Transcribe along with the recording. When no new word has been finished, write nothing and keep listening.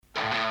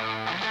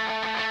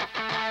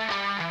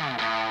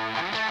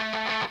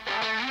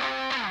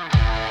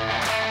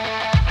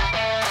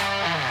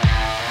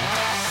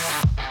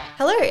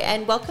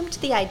and welcome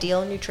to the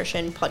Ideal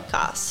Nutrition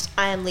Podcast.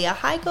 I am Leah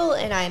Heigl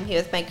and I am here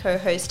with my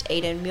co-host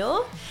Aidan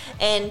Muir,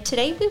 and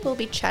today we will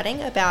be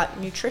chatting about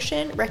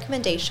nutrition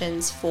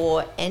recommendations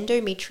for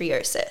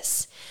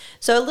endometriosis.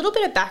 So a little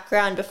bit of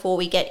background before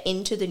we get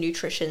into the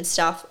nutrition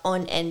stuff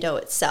on endo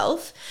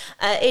itself.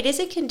 It is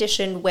a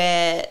condition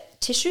where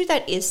tissue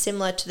that is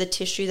similar to the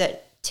tissue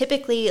that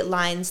typically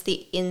lines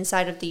the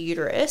inside of the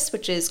uterus,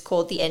 which is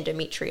called the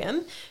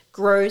endometrium,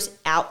 grows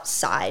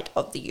outside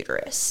of the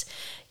uterus.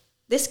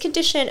 This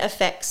condition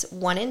affects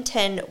 1 in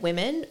 10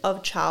 women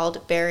of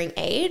childbearing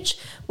age,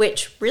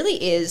 which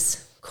really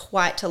is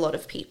quite a lot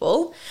of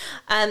people.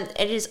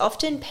 It is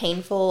often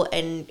painful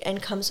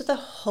and comes with a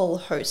whole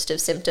host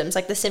of symptoms.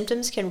 Like the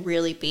symptoms can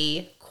really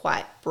be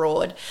quite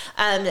broad,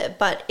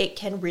 but it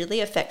can really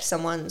affect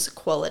someone's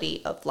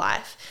quality of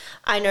life.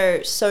 I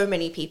know so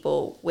many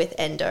people with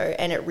endo,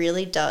 and it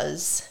really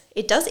does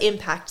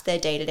impact their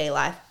day-to-day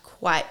life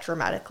quite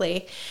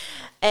dramatically.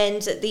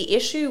 And the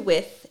issue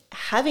with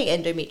having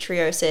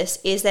endometriosis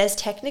is there's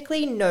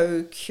technically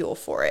no cure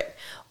for it.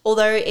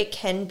 Although it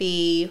can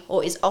be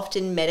or is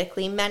often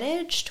medically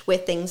managed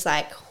with things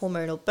like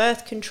hormonal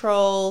birth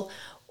control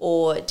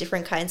or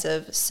different kinds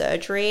of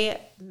surgery,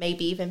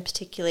 maybe even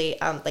particularly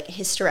like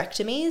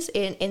hysterectomies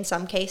in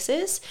some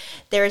cases,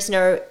 there is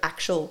no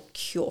actual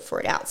cure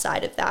for it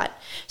outside of that.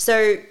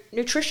 So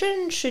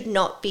nutrition should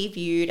not be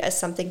viewed as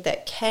something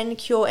that can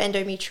cure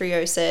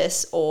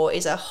endometriosis or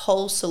is a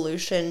whole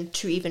solution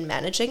to even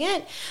managing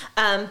it,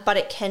 but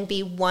it can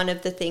be one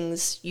of the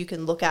things you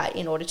can look at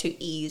in order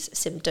to ease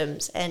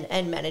symptoms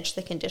and manage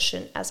the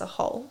condition as a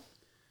whole.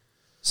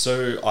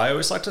 So I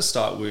always like to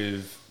start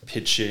with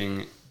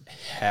pitching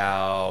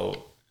how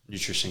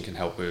nutrition can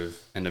help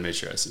with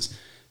endometriosis,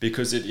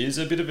 because it is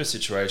a bit of a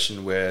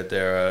situation where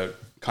there are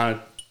kind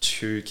of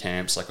two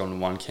camps. Like on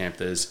one camp,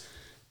 there's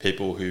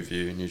people who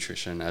view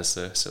nutrition as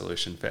the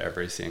solution for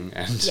everything,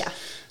 and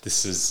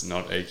this is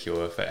not a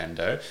cure for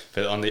endo.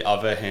 But on the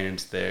other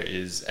hand, there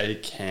is a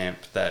camp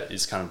that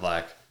is kind of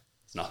like,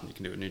 there's nothing you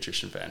can do with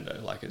nutrition for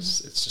endo. Like it's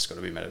just got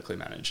to be medically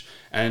managed.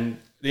 And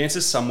the answer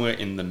is somewhere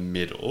in the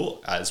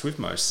middle, as with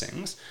most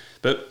things.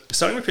 But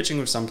starting with pitching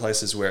with some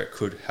places where it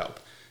could help.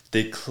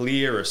 The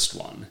clearest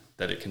one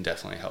that it can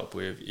definitely help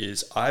with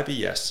is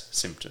IBS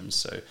symptoms.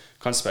 So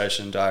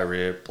constipation,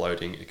 diarrhea,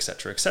 bloating,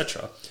 etc.,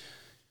 etc.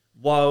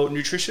 While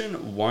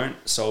nutrition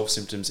won't solve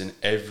symptoms in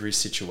every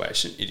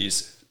situation, it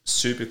is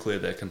super clear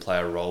that it can play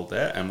a role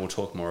there, and we'll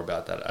talk more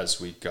about that as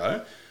we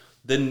go.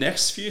 The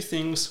next few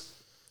things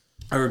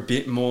are a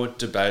bit more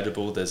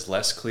debatable. There's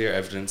less clear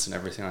evidence and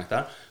everything like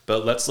that.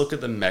 But let's look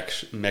at the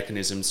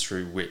mechanisms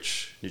through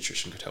which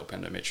nutrition could help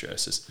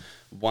endometriosis.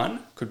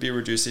 One could be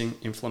reducing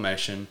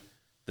inflammation.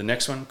 The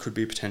next one could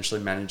be potentially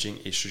managing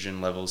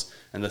estrogen levels.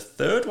 And the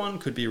third one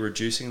could be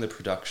reducing the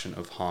production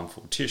of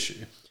harmful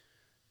tissue.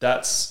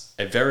 That's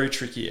a very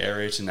tricky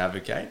area to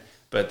navigate,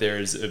 but there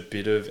is a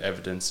bit of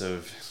evidence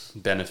of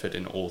benefit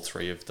in all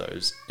three of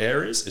those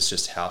areas. It's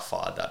just how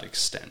far that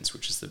extends,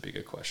 which is the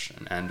bigger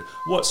question, and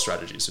what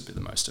strategies would be the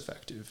most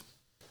effective.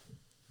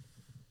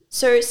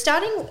 So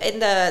starting in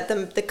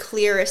the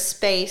clearest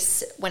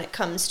space when it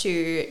comes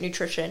to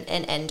nutrition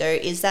and endo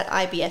is that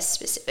IBS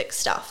specific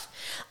stuff.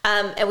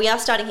 And we are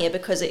starting here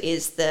because it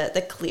is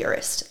the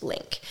clearest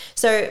link.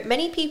 So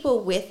many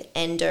people with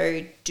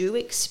endo do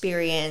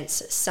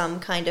experience some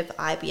kind of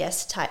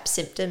IBS type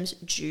symptoms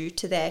due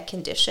to their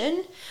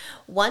condition.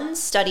 One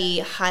study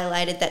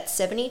highlighted that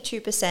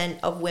 72%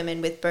 of women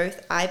with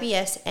both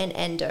IBS and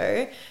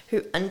endo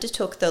who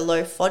undertook the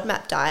low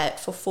FODMAP diet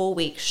for 4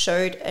 weeks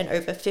showed an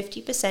over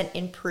 50%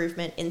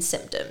 improvement in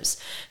symptoms.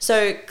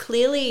 So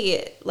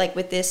clearly, like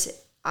with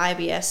this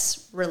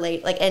IBS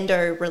relate, like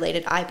endo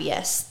related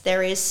IBS,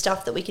 there is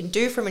stuff that we can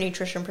do from a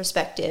nutrition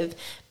perspective,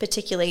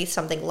 particularly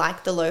something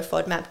like the low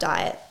FODMAP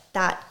diet,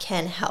 that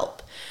can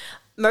help.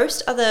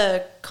 Most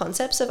other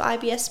concepts of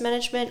IBS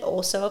management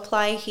also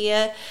apply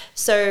here.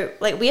 So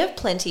like we have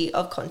plenty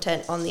of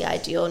content on the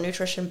Ideal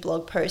Nutrition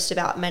blog post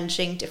about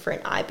managing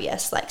different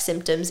IBS like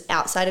symptoms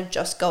outside of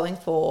just going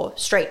for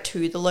straight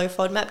to the low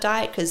FODMAP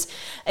diet, because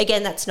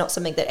again, that's not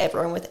something that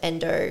everyone with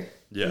endo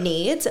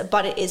needs,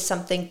 but it is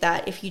something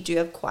that if you do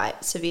have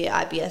quite severe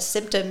IBS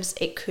symptoms,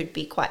 it could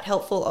be quite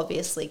helpful,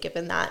 obviously,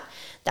 given that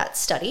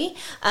study.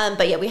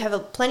 But yeah, we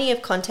have plenty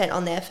of content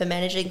on there for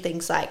managing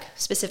things like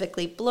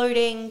specifically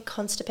bloating,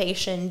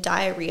 constipation,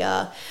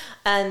 diarrhea,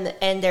 and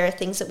there are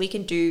things that we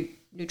can do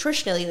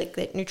nutritionally, like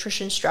the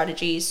nutrition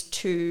strategies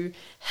to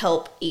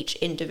help each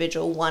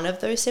individual one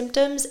of those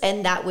symptoms,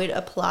 and that would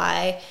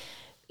apply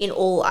in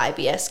all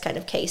IBS kind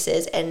of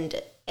cases,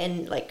 and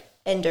like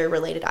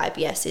endo-related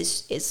IBS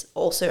is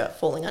also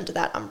falling under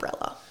that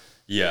umbrella.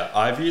 Yeah,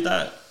 I view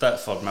that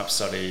FODMAP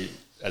study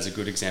as a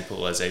good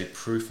example, as a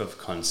proof of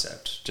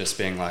concept, just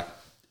being like,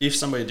 if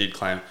somebody did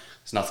claim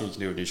there's nothing you can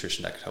do with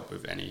nutrition that could help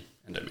with any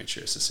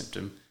endometriosis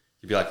symptom,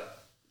 you'd be like,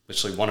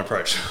 literally one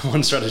approach,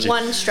 one strategy.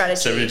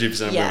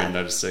 72% of women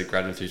notice a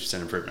greater than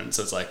 50% improvement.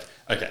 So it's like,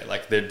 okay,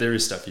 like there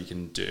is stuff you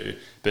can do,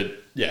 but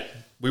yeah,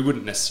 we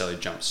wouldn't necessarily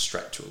jump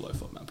straight to a low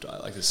FODMAP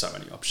diet. Like there's so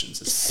many options.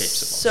 There's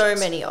heaps of options. So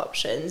many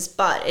options,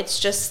 but it's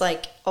just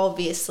like,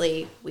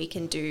 obviously we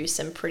can do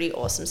some pretty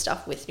awesome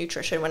stuff with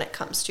nutrition when it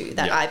comes to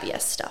that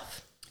IBS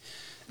stuff.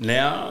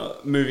 Now,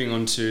 moving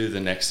on to the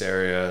next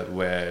area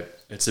where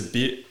it's a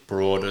bit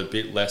broader, a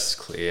bit less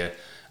clear,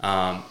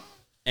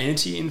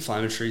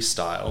 anti-inflammatory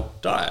style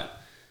diet.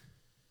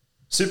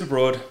 Super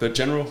broad, but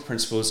general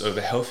principles of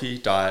a healthy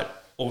diet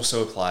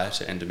also apply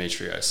to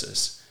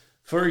endometriosis.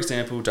 For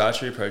example,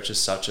 dietary approaches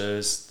such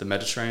as the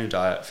Mediterranean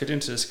diet fit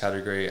into this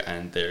category,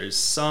 and there is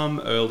some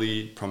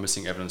early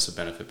promising evidence of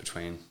benefit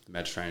between the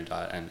Mediterranean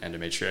diet and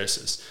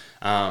endometriosis.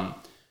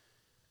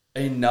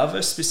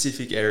 Another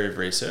specific area of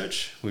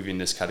research within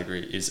this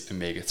category is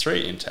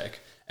omega-3 intake,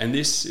 and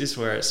this is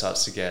where it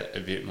starts to get a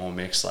bit more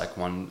mixed. Like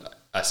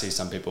I see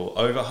some people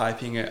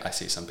overhyping it, I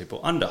see some people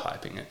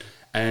underhyping it,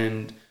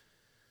 and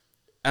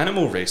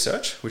animal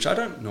research, which I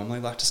don't normally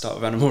like to start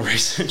with animal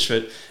research,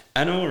 but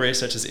animal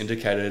research has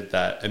indicated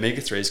that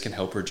omega-3s can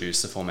help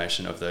reduce the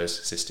formation of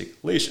those cystic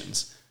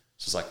lesions.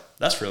 So it's like,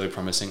 that's really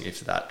promising if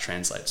that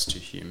translates to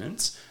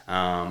humans.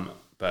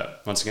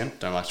 But once again,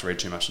 don't like to read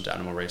too much into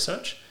animal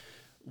research.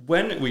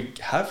 When we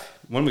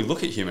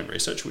look at human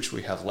research, which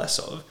we have less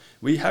of,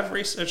 we have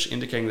research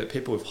indicating that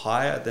people with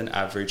higher than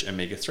average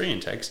omega-3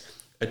 intakes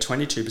are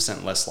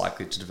 22% less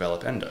likely to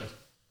develop endo.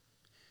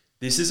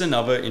 This is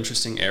another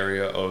interesting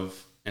area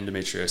of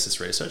endometriosis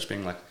research,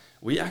 being like,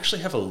 we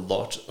actually have a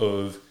lot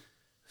of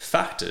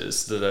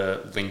factors that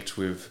are linked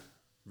with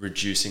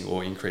reducing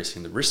or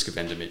increasing the risk of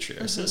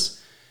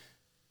endometriosis.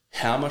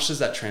 How much does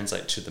that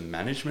translate to the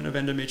management of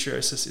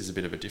endometriosis is a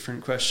bit of a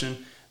different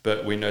question,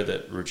 but we know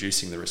that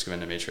reducing the risk of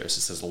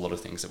endometriosis, there's a lot of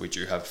things that we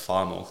do have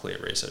far more clear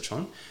research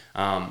on.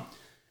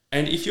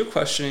 And if you're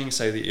questioning,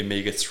 say, the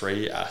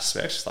omega-3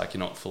 aspect, like you're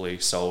not fully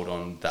sold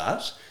on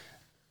that,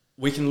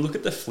 we can look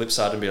at the flip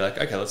side and be like,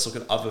 okay, let's look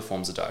at other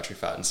forms of dietary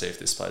fat and see if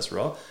this plays a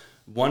role.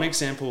 One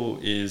example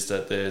is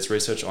that there's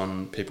research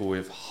on people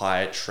with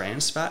high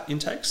trans fat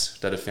intakes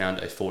that have found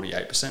a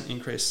 48%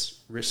 increased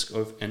risk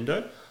of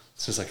endo.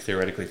 So it's like,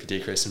 theoretically, if you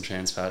decrease some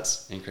trans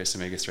fats, increase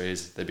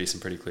omega-3s, there'd be some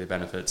pretty clear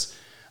benefits.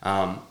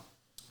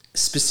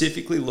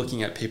 Specifically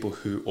looking at people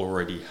who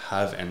already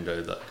have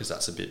endo, because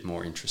that's a bit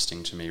more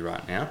interesting to me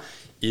right now,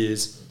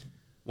 is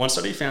one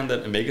study found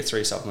that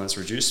omega-3 supplements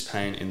reduce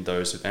pain in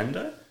those with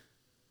endo.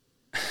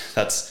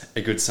 That's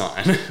a good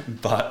sign,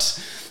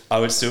 but I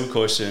would still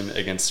caution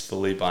against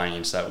fully buying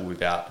into that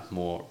without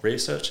more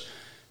research,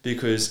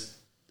 because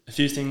a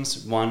few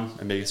things. One,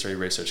 omega-3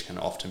 research can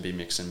often be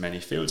mixed in many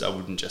fields. I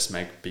wouldn't just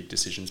make big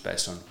decisions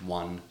based on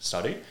one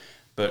study.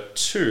 But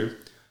two,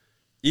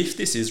 if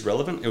this is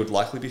relevant, it would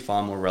likely be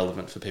far more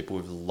relevant for people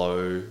with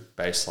low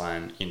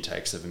baseline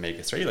intakes of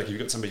omega-3. Like if you've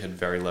got somebody who had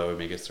very low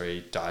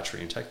omega-3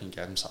 dietary intake and you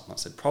gave them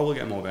supplements, they'd probably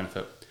get more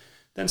benefit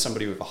than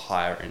somebody with a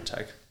higher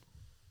intake.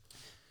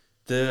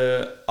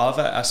 The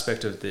other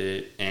aspect of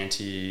the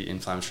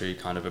anti-inflammatory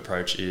kind of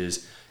approach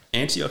is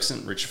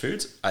antioxidant-rich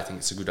foods. I think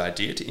it's a good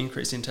idea to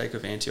increase intake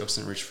of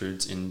antioxidant-rich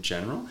foods in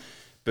general.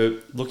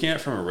 But looking at it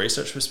from a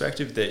research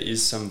perspective, there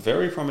is some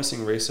very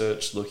promising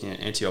research looking at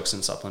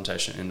antioxidant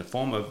supplementation in the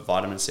form of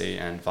vitamin C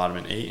and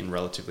vitamin E in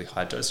relatively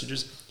high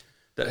dosages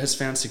that has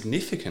found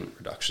significant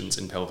reductions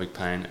in pelvic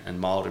pain and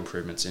mild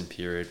improvements in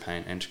period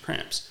pain and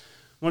cramps.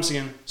 Once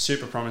again,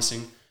 super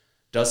promising.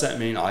 Does that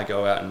mean I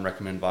go out and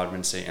recommend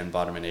vitamin C and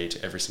vitamin E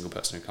to every single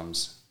person who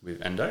comes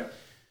with endo?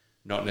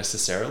 Not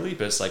necessarily,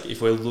 but it's like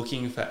if we're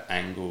looking for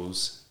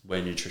angles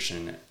where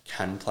nutrition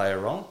can play a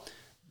role,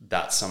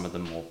 that's some of the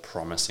more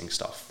promising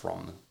stuff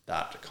from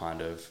that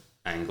kind of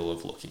angle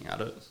of looking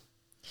at it.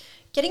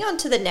 Getting on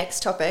to the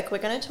next topic, we're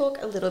going to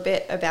talk a little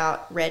bit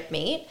about red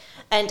meat.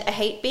 And I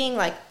hate being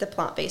like the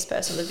plant-based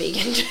person, the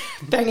vegan,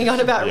 banging on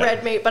about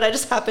red meat, but I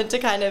just happened to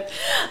kind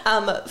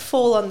of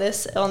fall on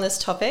this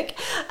topic.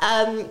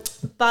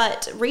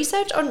 But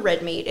research on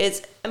red meat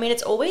is,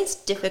 it's always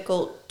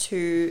difficult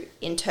to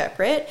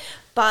interpret,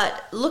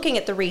 but looking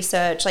at the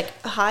research,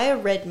 like higher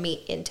red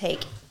meat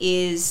intake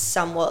is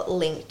somewhat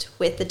linked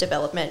with the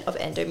development of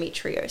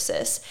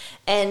endometriosis.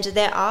 And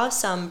there are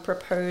some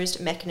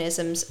proposed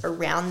mechanisms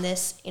around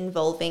this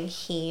involving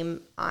heme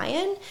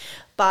iron,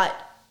 but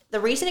the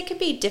reason it can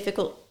be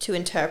difficult to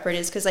interpret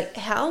is because like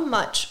how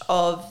much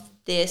of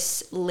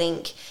this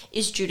link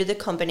is due to the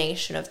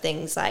combination of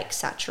things like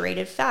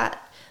saturated fat,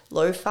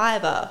 low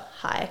fiber,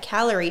 higher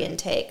calorie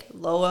intake,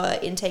 lower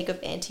intake of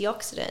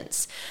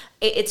antioxidants.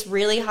 It's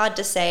really hard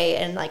to say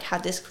and like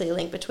have this clear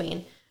link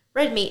between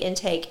red meat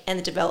intake and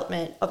the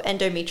development of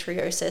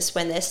endometriosis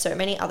when there's so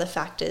many other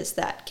factors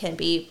that can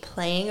be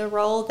playing a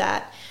role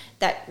that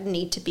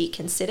need to be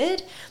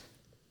considered.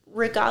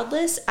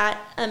 Regardless, at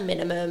a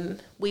minimum,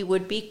 we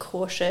would be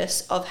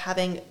cautious of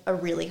having a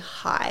really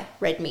high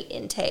red meat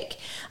intake.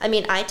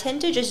 I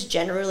tend to just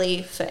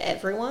generally, for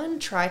everyone,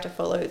 try to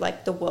follow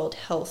like the World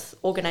Health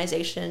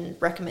Organization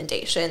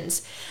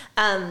recommendations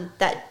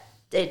that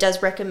it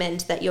does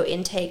recommend that your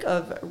intake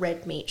of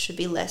red meat should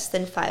be less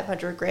than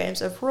 500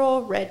 grams of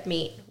raw red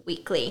meat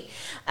weekly.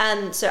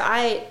 So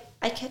I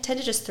tend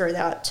to just throw that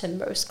out to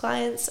most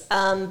clients,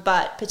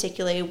 but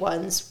particularly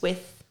ones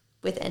with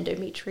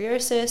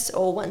endometriosis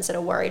or ones that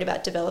are worried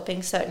about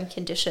developing certain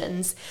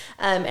conditions.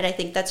 And I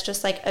think that's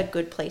just like a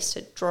good place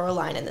to draw a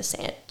line in the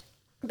sand,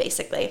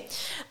 basically.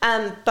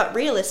 But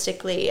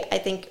realistically, I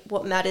think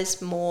what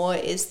matters more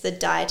is the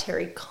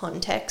dietary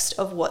context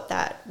of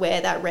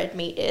where that red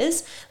meat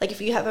is. Like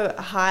if you have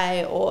a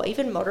high or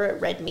even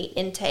moderate red meat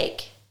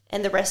intake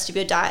and the rest of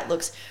your diet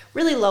looks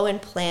really low in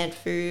plant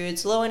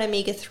foods, low in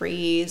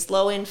omega-3s,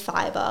 low in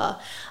fiber,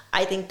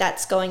 I think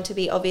that's going to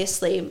be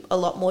obviously a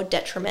lot more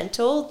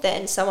detrimental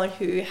than someone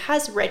who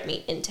has red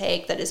meat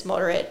intake that is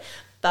moderate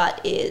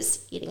but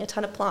is eating a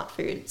ton of plant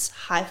foods,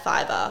 high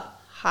fiber,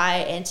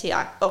 high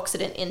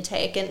antioxidant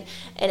intake and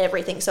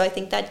everything. So I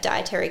think that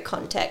dietary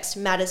context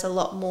matters a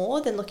lot more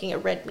than looking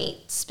at red meat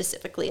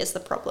specifically as the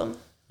problem.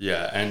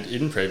 Yeah, and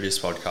in previous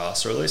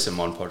podcasts, or at least in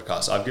one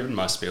podcast, I've given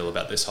my spiel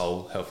about this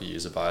whole healthy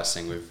user bias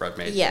thing with red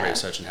meat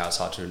research and how it's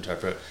hard to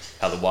interpret,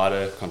 how the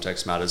wider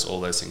context matters,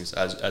 all those things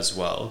as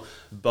well.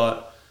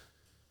 But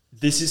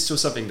this is still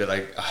something that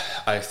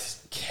I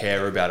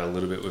care about a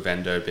little bit with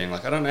endo, being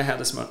like, I don't know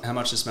how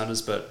much this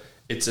matters, but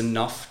it's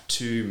enough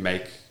to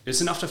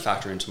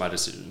factor into my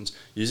decisions.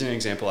 Using an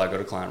example, I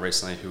got a client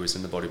recently who was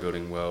in the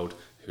bodybuilding world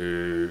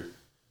who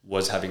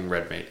was having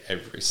red meat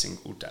every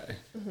single day.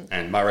 Mm-hmm.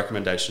 And my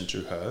recommendation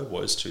to her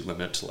was to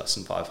limit it to less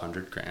than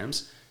 500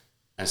 grams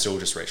and still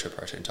just reach her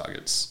protein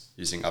targets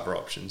using other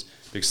options,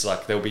 because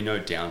like there'll be no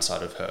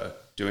downside of her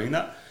doing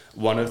that.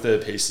 One of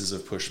the pieces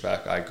of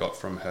pushback I got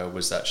from her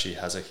was that she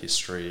has a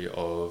history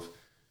of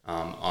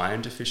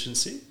iron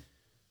deficiency,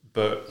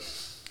 but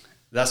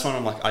that's when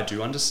I'm like, I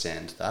do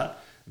understand that,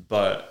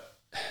 but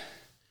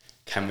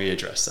can we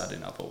address that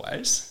in other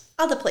ways?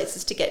 Other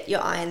places to get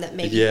your iron that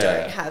maybe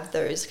don't have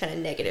those kind of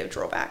negative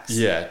drawbacks.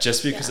 Yeah,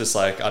 just because it's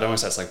like, I don't want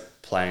to say it's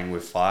like playing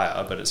with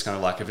fire, but it's kind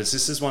of like, if this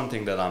is one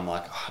thing that I'm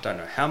like, I don't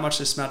know how much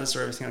this matters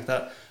or everything like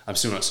that, I'm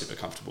still not super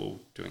comfortable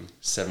doing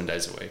 7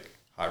 days a week,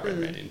 high red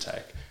meat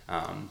intake.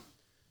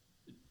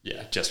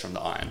 Just from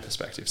the iron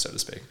perspective, so to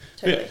speak.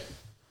 Totally.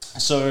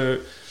 So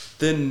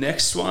the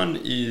next one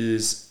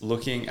is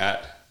looking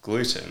at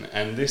gluten,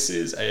 and this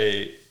is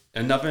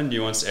another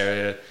nuanced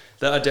area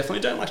that I definitely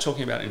don't like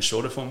talking about in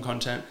shorter form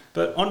content,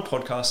 but on our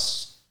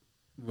podcast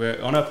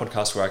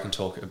where I can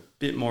talk a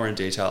bit more in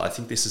detail, I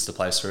think this is the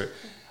place for it.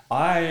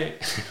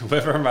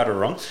 Whether I'm right or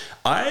wrong,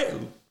 I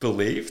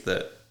believe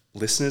that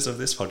listeners of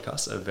this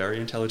podcast are very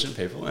intelligent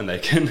people and they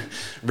can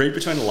read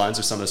between the lines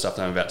of some of the stuff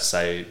that I'm about to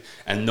say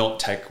and not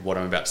take what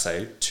I'm about to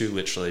say too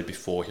literally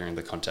before hearing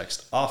the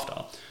context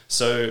after.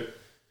 So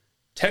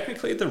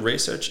technically the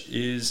research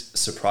is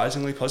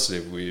surprisingly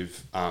positive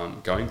with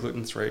going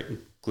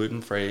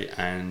gluten-free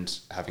and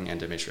having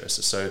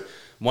endometriosis. So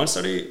one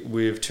study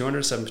with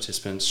 207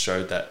 participants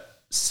showed that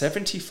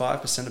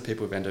 75% of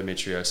people with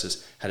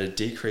endometriosis had a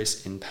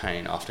decrease in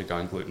pain after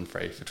going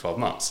gluten-free for 12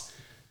 months.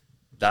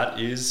 That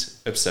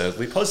is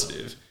absurdly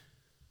positive.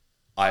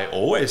 I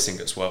always think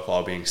it's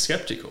worthwhile being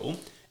skeptical.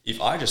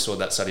 If I just saw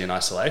that study in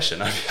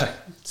isolation, I'd be like,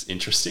 it's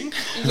interesting.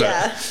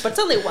 Yeah, but it's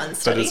only one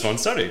study. But it's one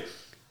study.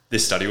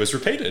 This study was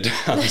repeated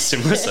under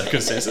similar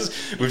circumstances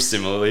with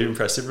similarly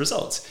impressive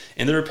results.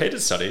 In the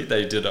repeated study,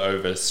 they did it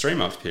over a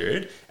 3-month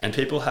period, and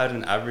people had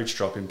an average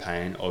drop in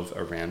pain of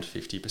around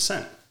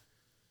 50%.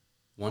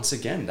 Once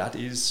again, that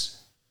is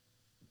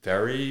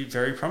very,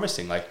 very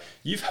promising. Like,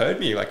 you've heard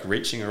me like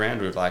reaching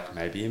around with like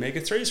maybe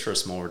omega-3s for a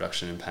small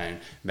reduction in pain,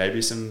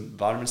 maybe some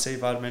vitamin C,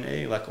 vitamin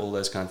E, like all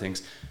those kind of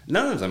things.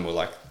 None of them were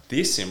like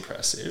this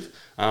impressive.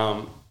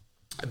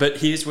 But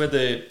here's where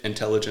the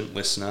intelligent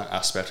listener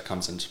aspect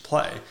comes into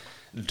play.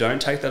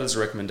 Don't take that as a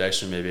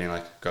recommendation of me being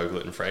like, go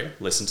gluten-free.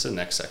 Listen to the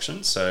next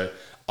section. So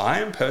I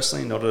am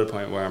personally not at a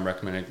point where I'm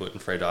recommending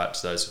gluten-free diet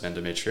to those with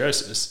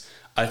endometriosis.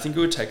 I think it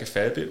would take a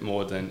fair bit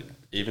more than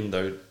even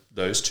though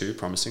those two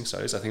promising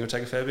studies. I think it would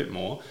take a fair bit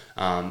more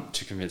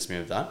to convince me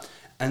of that.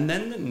 And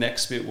then the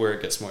next bit where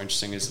it gets more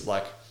interesting is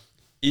like,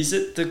 is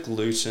it the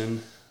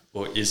gluten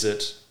or is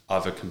it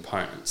other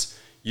components?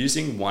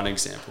 Using one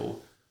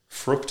example,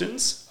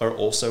 fructans are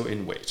also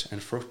in wheat,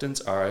 and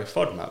fructans are a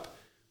FODMAP.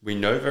 We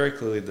know very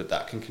clearly that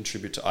that can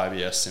contribute to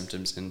IBS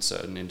symptoms in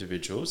certain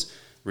individuals.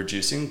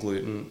 Reducing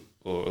gluten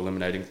or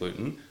eliminating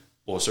gluten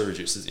also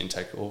reduces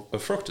intake of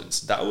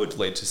fructans. That would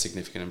lead to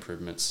significant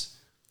improvements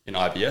in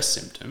IBS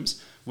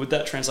symptoms. Would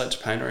that translate to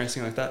pain or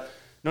anything like that?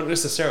 Not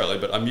necessarily,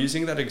 but I'm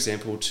using that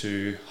example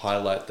to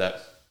highlight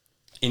that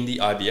in the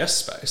IBS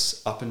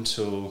space, up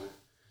until,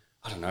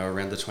 I don't know,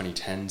 around the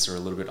 2010s or a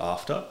little bit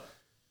after,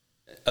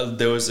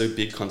 there was a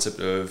big concept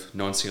of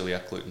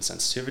non-celiac gluten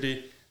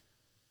sensitivity.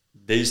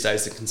 These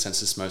days, the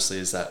consensus mostly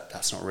is that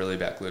that's not really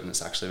about gluten,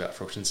 it's actually about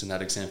fructans in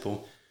that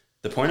example.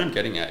 The point I'm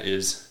getting at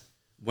is,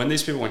 when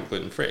these people went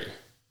gluten-free,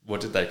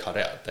 what did they cut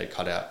out? They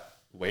cut out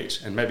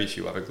wheat and maybe a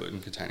few other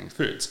gluten-containing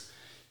foods.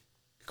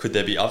 Could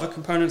there be other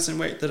components in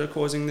wheat that are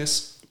causing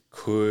this?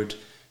 Could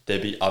there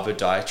be other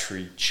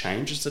dietary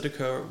changes that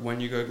occur when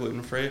you go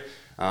gluten-free.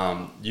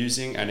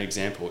 Using an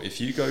example,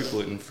 if you go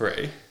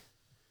gluten-free,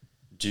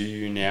 do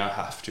you now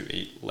have to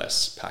eat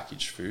less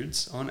packaged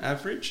foods on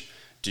average?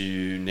 Do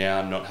you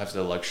now not have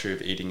the luxury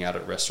of eating out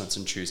at restaurants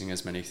and choosing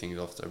as many things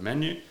off the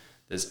menu?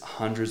 There's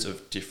hundreds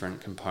of different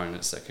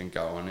components that can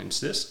go on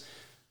into this.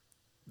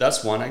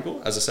 That's one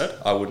angle. As I said,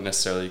 I wouldn't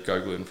necessarily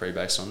go gluten-free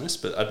based on this,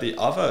 but at the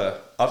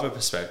other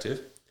perspective,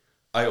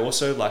 I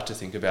also like to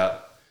think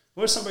about,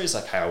 what if somebody's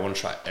like, hey, I want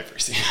to try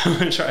everything. I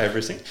want to try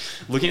everything.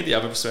 Looking at the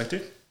other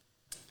perspective,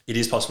 it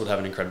is possible to have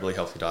an incredibly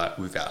healthy diet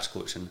without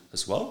gluten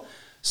as well.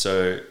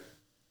 So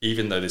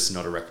even though this is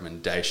not a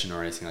recommendation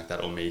or anything like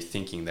that, or me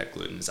thinking that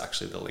gluten is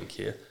actually the link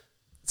here,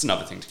 it's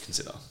another thing to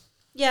consider.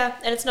 Yeah,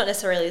 and it's not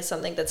necessarily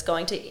something that's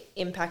going to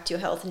impact your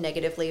health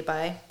negatively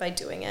by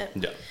doing it.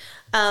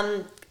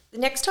 Yeah. The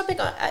next topic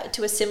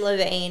to a similar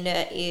vein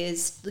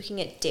is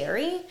looking at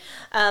dairy.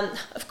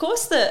 Of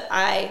course, the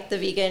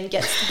vegan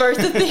gets both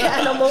of the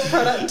animal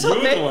product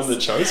topics. You're the one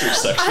that chose which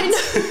sections. I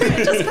know,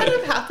 it just kind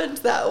of happened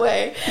that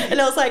way. And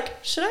I was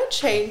like, should I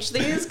change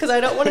these? Because I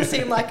don't want to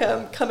seem like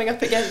I'm coming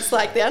up against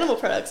like the animal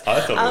products.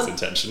 I thought it was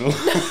intentional.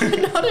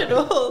 Not at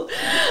all.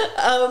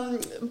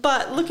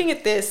 But looking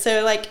at this,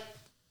 so like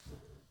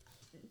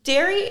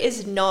dairy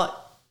is not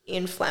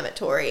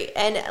inflammatory,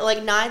 and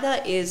like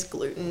neither is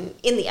gluten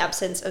in the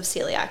absence of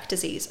celiac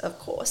disease, of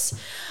course.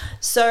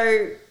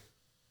 So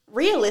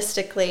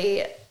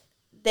realistically,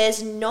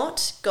 there's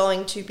not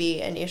going to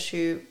be an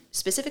issue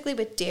specifically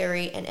with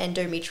dairy and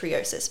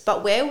endometriosis,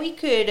 but where we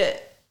could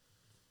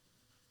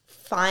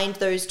find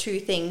those two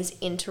things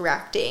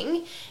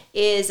interacting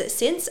is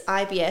since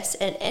IBS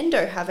and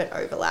endo have an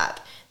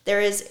overlap,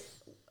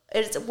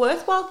 it's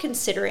worthwhile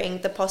considering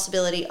the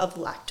possibility of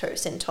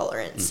lactose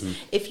intolerance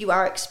if you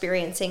are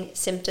experiencing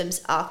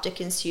symptoms after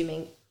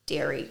consuming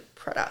dairy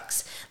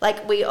products.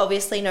 Like we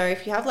obviously know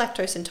if you have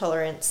lactose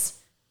intolerance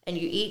and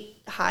you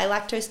eat high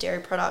lactose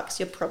dairy products,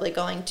 you're probably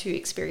going to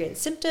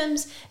experience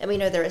symptoms, and we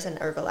know there is an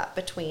overlap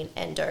between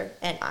endo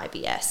and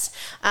IBS.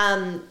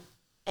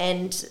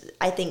 And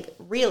I think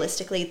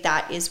realistically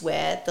that is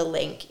where the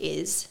link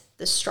is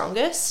the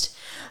strongest.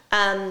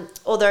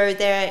 Although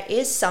there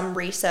is some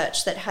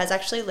research that has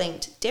actually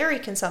linked dairy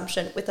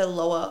consumption with a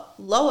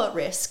lower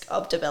risk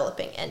of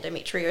developing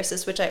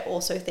endometriosis, which I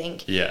also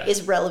think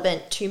is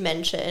relevant to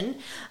mention,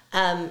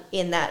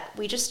 in that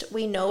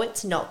we know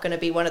it's not going to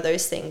be one of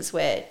those things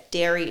where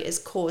dairy is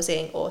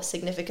causing or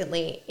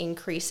significantly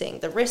increasing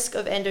the risk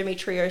of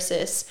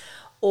endometriosis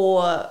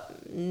or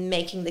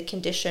making the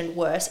condition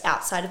worse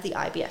outside of the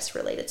IBS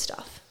related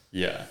stuff.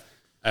 Yeah.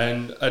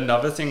 And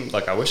another thing,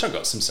 like I wish I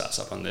got some stats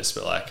up on this,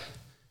 but like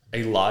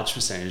a large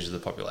percentage of the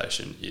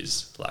population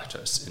is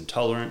lactose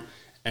intolerant.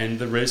 And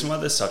the reason why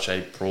there's such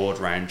a broad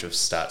range of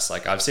stats,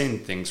 like I've seen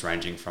things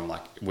ranging from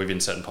like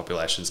within certain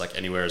populations, like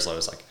anywhere as low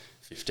as like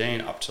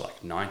 15 up to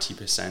like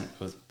 90%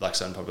 of like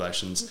certain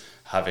populations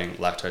having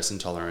lactose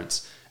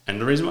intolerance. And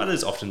the reason why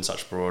there's often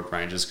such broad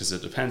ranges because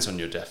it depends on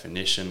your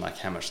definition, like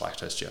how much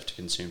lactose do you have to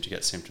consume to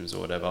get symptoms or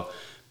whatever.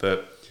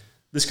 But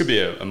this could be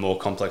a more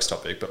complex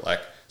topic, but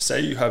like say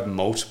you have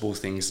multiple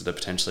things that are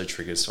potentially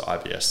triggers for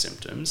IBS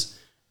symptoms,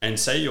 and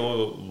say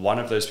you're one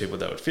of those people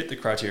that would fit the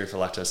criteria for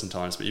lactose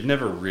intolerance, but you've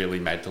never really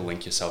made the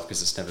link yourself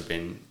because it's never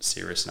been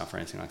serious enough or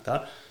anything like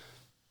that.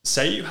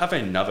 Say you have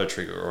another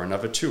trigger or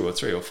another 2 or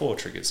 3 or 4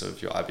 triggers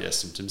of your IBS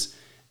symptoms,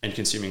 and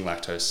consuming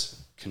lactose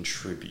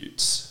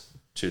contributes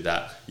to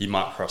that. You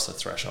might cross the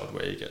threshold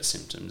where you get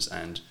symptoms,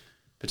 and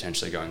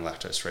potentially going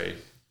lactose-free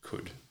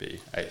could be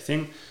a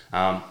thing.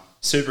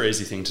 Super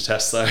easy thing to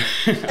test though.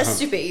 It's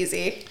super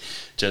easy.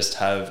 Just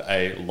have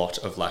a lot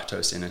of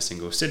lactose in a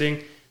single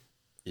sitting.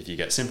 If you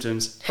get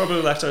symptoms,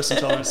 probably lactose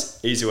intolerance.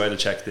 Easy way to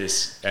check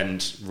this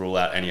and rule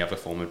out any other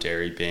form of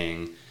dairy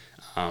being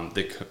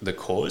the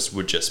cause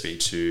would just be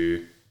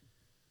to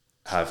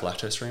have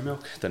lactose-free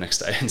milk the next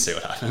day and see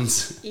what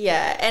happens.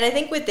 Yeah, and I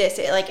think with this,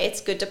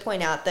 it's good to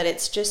point out that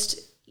it's just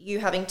you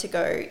having to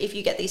go, if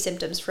you get these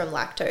symptoms from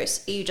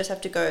lactose, you just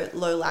have to go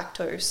low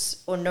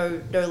lactose or no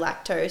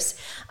lactose,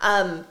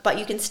 but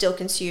you can still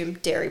consume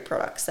dairy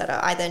products that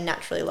are either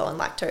naturally low in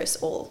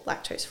lactose or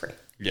lactose-free.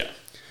 Yeah.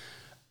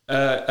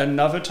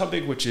 Another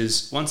topic which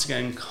is once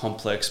again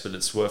complex but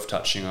it's worth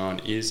touching on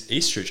is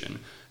estrogen.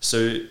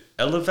 So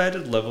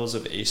elevated levels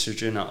of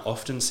estrogen are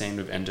often seen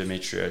with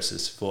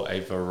endometriosis for a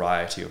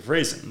variety of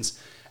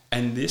reasons,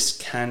 and this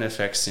can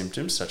affect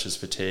symptoms such as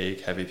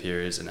fatigue, heavy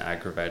periods, and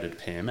aggravated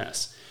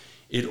PMS.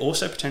 It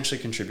also potentially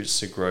contributes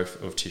to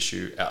growth of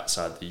tissue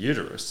outside the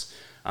uterus.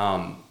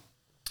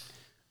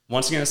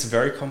 Once again, it's a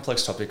very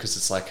complex topic because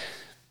it's like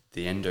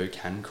the endo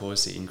can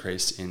cause the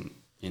increase in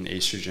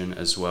estrogen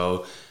as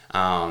well.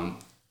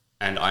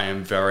 And I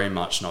am very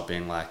much not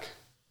being like,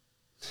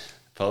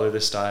 follow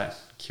this diet,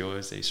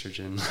 cures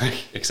estrogen,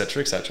 et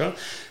cetera,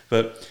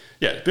 But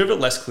yeah, a bit of a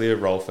less clear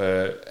role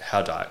for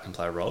how diet can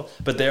play a role.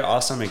 But there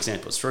are some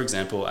examples. For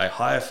example, a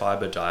higher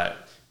fiber diet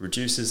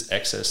reduces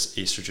excess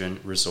estrogen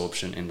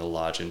resorption in the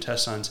large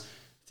intestines,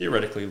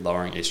 theoretically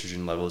lowering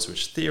estrogen levels,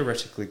 which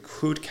theoretically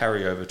could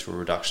carry over to a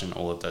reduction in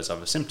all of those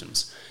other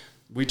symptoms.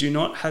 We do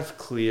not have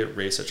clear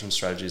research and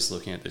strategies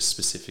looking at this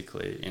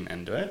specifically in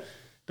endo,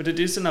 but it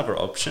is another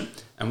option.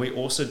 And we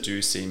also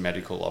do see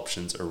medical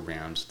options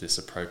around this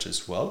approach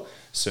as well.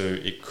 So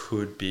it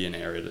could be an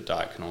area that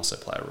diet can also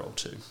play a role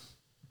too.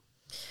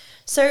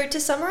 So to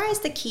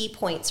summarize the key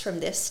points from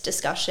this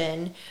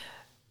discussion,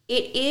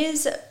 it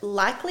is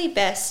likely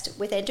best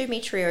with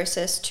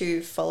endometriosis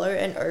to follow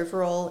an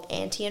overall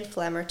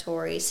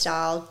anti-inflammatory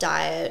style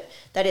diet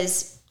that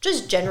is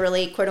just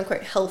generally quote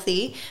unquote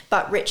healthy,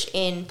 but rich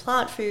in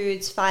plant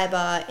foods,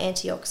 fiber,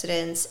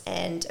 antioxidants,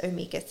 and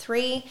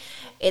omega-3.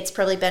 It's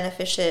probably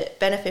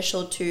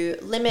beneficial to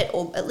limit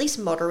or at least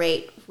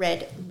moderate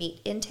red meat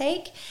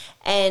intake,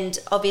 and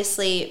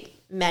obviously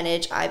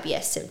manage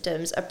IBS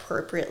symptoms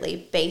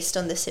appropriately based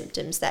on the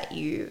symptoms that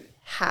you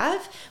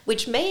have,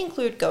 which may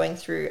include going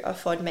through a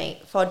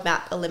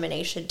FODMAP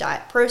elimination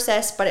diet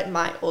process, but it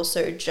might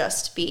also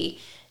just be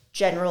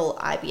general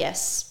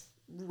IBS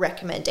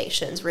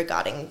recommendations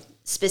regarding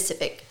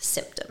specific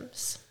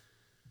symptoms.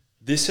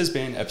 This has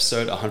been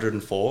episode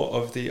 104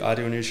 of the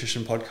Ideal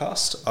Nutrition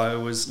Podcast. I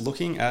was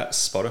looking at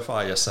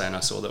Spotify yesterday and I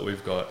saw that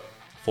we've got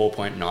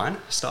 4.9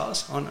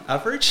 stars on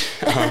average.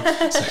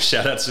 So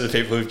shout out to the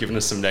people who've given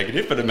us some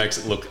negative, but it makes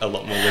it look a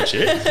lot more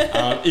legit.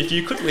 If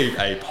you could leave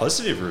a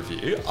positive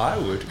review, I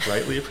would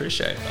greatly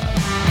appreciate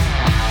that.